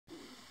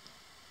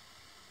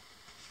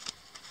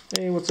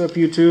Hey, what's up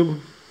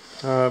YouTube?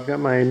 I've got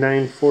my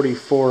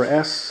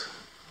 944S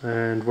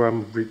and where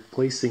I'm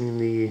replacing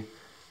the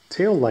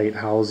tail light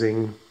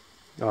housing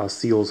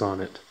seals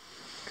on it.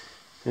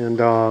 And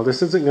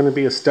this isn't going to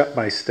be a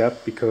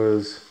step-by-step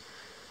because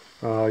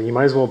you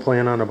might as well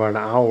plan on about an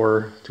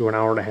hour to an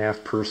hour and a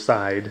half per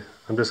side.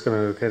 I'm just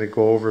going to kind of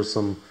go over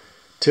some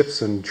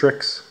tips and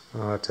tricks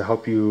to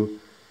help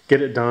you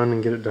get it done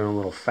and get it done a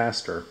little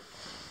faster.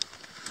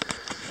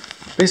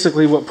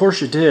 Basically what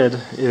Porsche did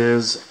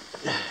is,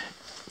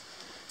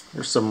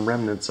 there's some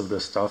remnants of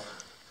this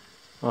stuff.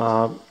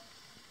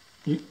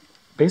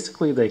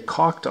 Basically they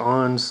caulked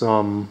on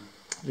some,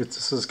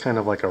 this is kind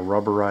of like a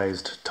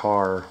rubberized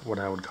tar, what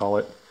I would call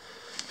it,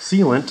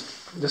 sealant,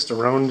 just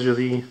around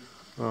the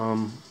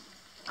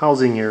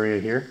housing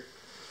area here.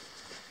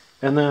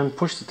 And then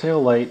pushed the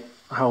tail light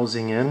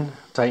housing in,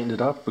 tightened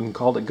it up, and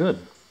called it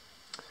good.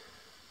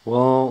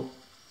 Well,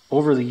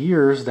 over the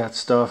years that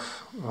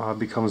stuff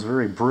becomes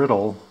very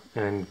brittle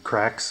and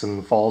cracks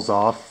and falls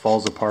off,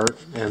 falls apart,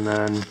 and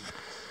then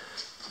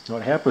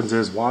what happens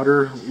is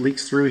water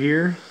leaks through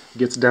here,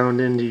 gets down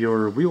into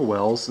your wheel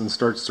wells and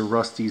starts to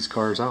rust these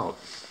cars out.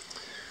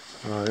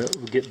 It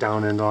will get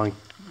down into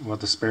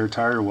the spare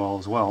tire well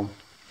as well.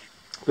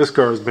 This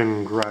car has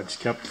been garage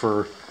kept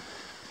for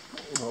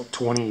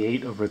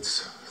 28 of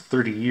its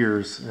 30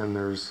 years and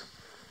there's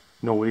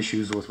no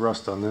issues with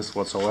rust on this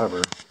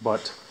whatsoever.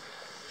 But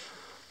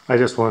I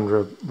just wanted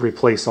to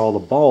replace all the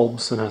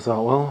bulbs and I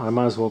thought, well, I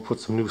might as well put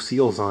some new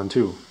seals on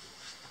too.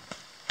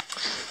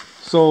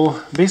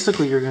 So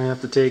basically you're going to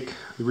have to take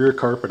the rear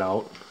carpet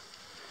out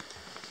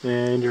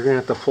and you're going to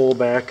have to pull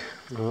back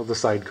the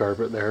side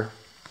carpet there.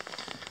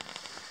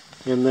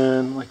 And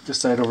then like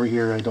this side over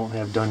here I don't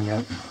have done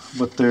yet,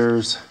 but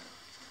there's,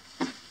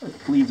 I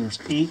believe there's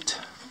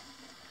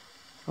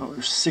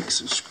there's 6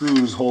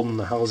 screws holding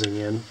the housing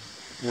in,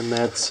 and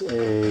that's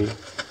I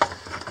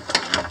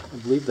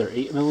believe they're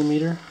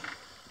 8mm.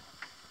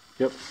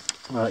 Yep,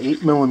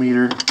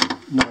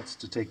 8mm nuts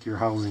to take your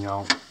housing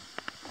out.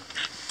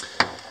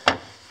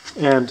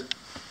 And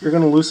you're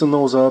going to loosen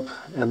those up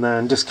and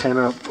then just kind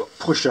of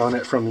push on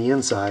it from the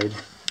inside,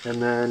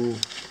 and then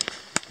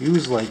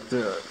use like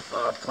the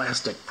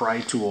plastic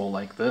pry tool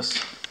like this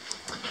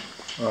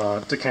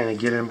to kind of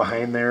get in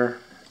behind there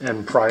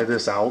and pry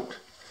this out,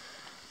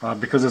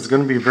 because it's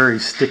going to be very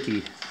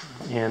sticky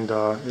and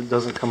it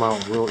doesn't come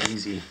out real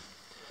easy.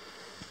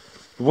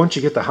 Once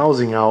you get the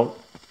housing out,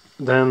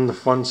 then the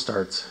fun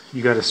starts.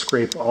 You got to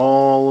scrape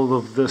all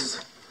of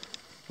this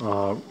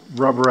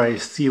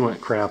rubberized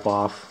sealant crap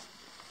off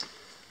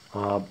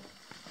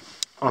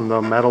on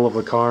the metal of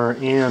the car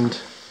and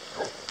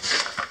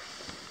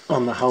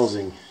on the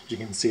housing. You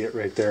can see it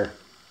right there.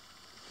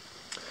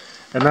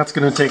 And that's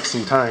going to take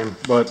some time,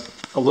 but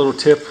a little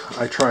tip,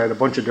 I tried a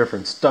bunch of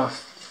different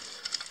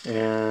stuff,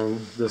 and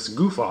this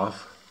goof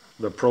off,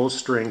 the Pro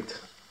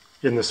Strength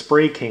in the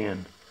spray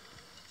can,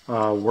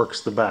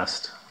 works the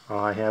best.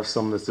 I have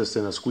some that's just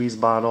in a squeeze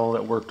bottle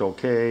that worked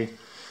okay.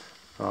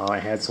 I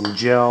had some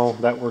gel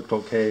that worked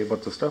okay,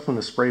 but the stuff in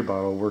the spray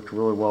bottle worked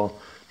really well.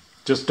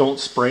 Just don't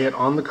spray it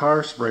on the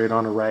car, spray it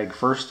on a rag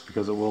first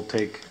because it will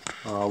take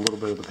a little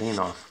bit of the paint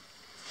off.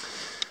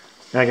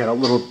 I got a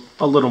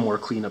little more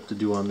cleanup to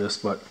do on this,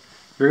 but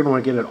you're going to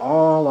want to get it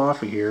all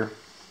off of here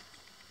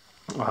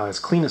as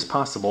clean as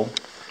possible.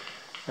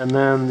 And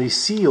then the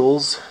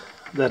seals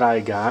that I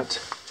got,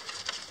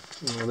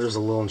 there's a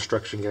little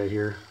instruction guide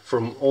here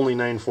from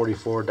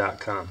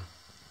only944.com,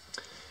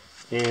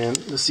 and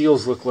the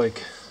seals look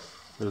like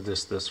they're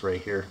this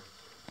right here.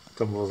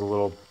 Comes with a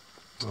little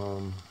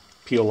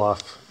peel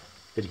off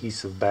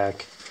adhesive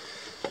back,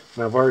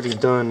 and I've already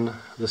done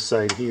this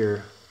side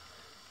here.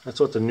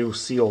 That's what the new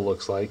seal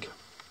looks like,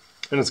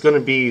 and it's going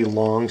to be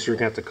long, so you're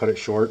going to have to cut it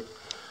short.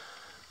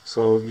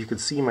 So you can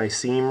see my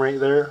seam right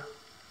there.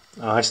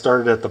 I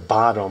started at the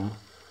bottom,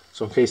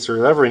 so in case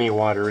there's ever any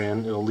water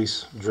in, it'll at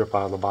least drip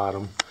out of the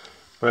bottom.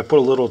 But I put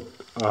a little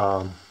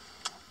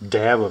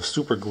dab of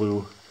super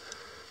glue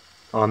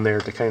on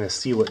there to kind of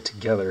seal it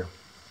together.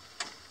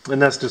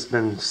 And that's just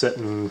been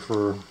sitting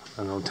for, I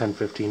don't know,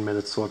 10-15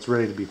 minutes, so it's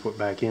ready to be put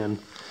back in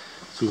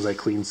as soon as I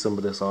clean some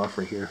of this off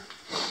right here.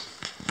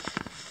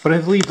 But I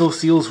believe those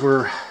seals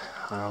were,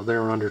 they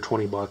were under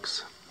 20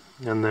 bucks.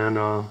 And then,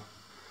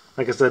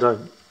 like I said,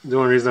 the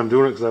only reason I'm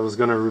doing it is because I was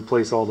going to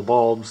replace all the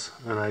bulbs,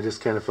 and I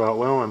just kind of thought,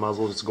 well, I might as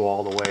well just go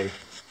all the way.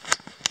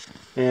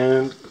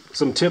 And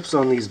some tips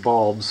on these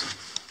bulbs.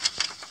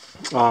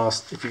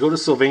 If you go to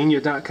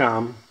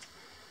Sylvania.com,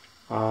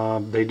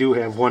 they do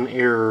have one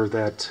error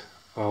that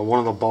one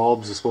of the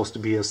bulbs is supposed to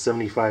be a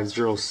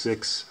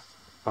 7506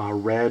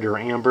 red or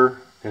amber,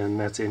 and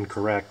that's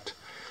incorrect.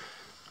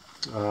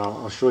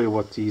 I'll show you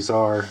what these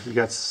are. You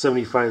got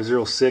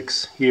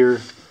 7506 here,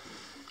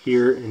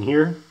 here, and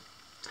here.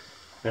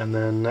 And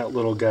then that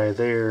little guy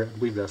there, I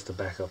believe that's the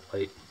backup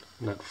light,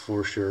 not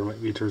for sure, it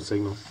might be a turn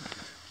signal,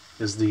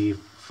 is the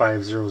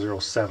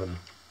 5007.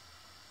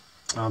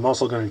 I'm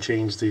also going to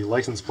change the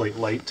license plate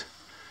light,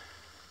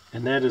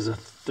 and that is a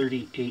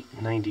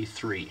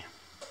 3893.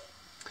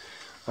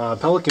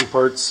 Pelican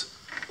parts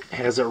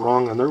has it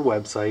wrong on their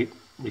website,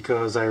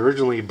 because I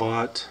originally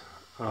bought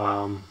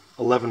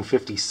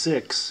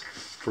 1156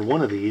 for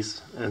one of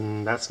these,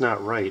 and that's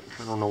not right.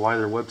 I don't know why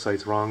their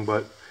website's wrong,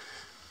 but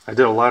I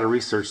did a lot of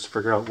research to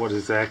figure out what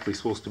is actually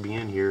supposed to be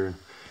in here.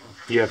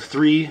 You have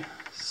 3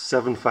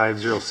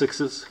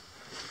 7506s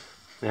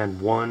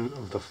and 1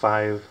 of the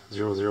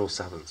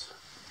 5007s.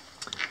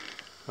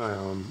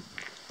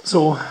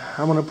 So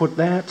I'm going to put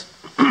that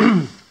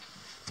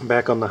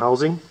back on the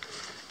housing,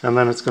 and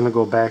then it's going to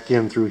go back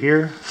in through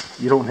here.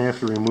 You don't have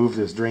to remove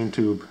this drain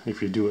tube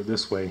if you do it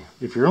this way.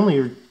 If you're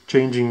only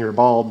changing your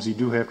bulbs, you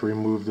do have to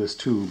remove this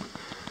tube,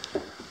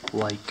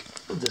 like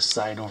this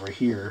side over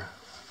here.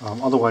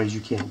 Otherwise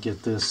you can't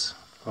get this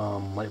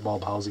light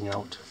bulb housing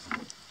out.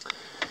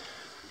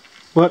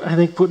 But I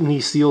think putting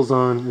these seals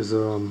on is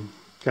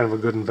kind of a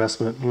good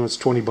investment. You know, it's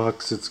 20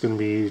 bucks. It's going to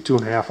be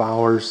 2.5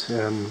 hours,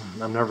 and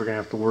I'm never going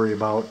to have to worry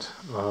about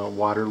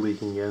water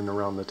leaking in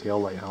around the tail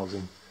light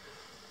housing.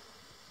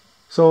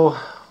 So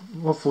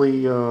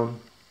hopefully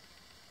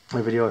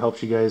my video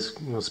helps you guys,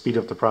 speed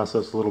up the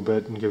process a little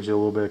bit and gives you a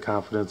little bit of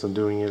confidence in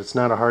doing it. It's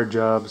not a hard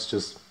job. It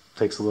just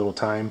takes a little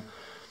time.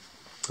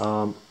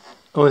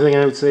 Only thing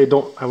I would say,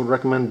 I would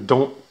recommend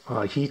don't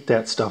heat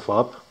that stuff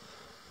up.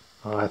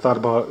 I thought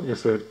about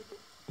if it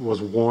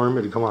was warm,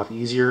 it'd come off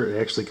easier. It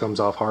actually comes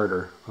off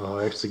harder.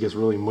 It actually gets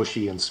really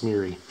mushy and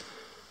smeary.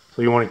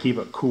 So you want to keep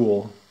it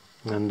cool,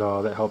 and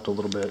that helped a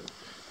little bit.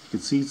 You can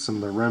see some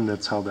of the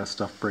remnants, how that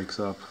stuff breaks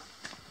up.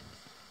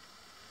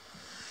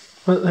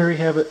 But there you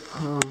have it.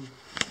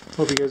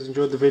 Hope you guys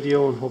enjoyed the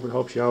video, and hope it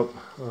helps you out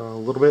a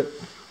little bit.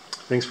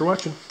 Thanks for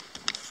watching.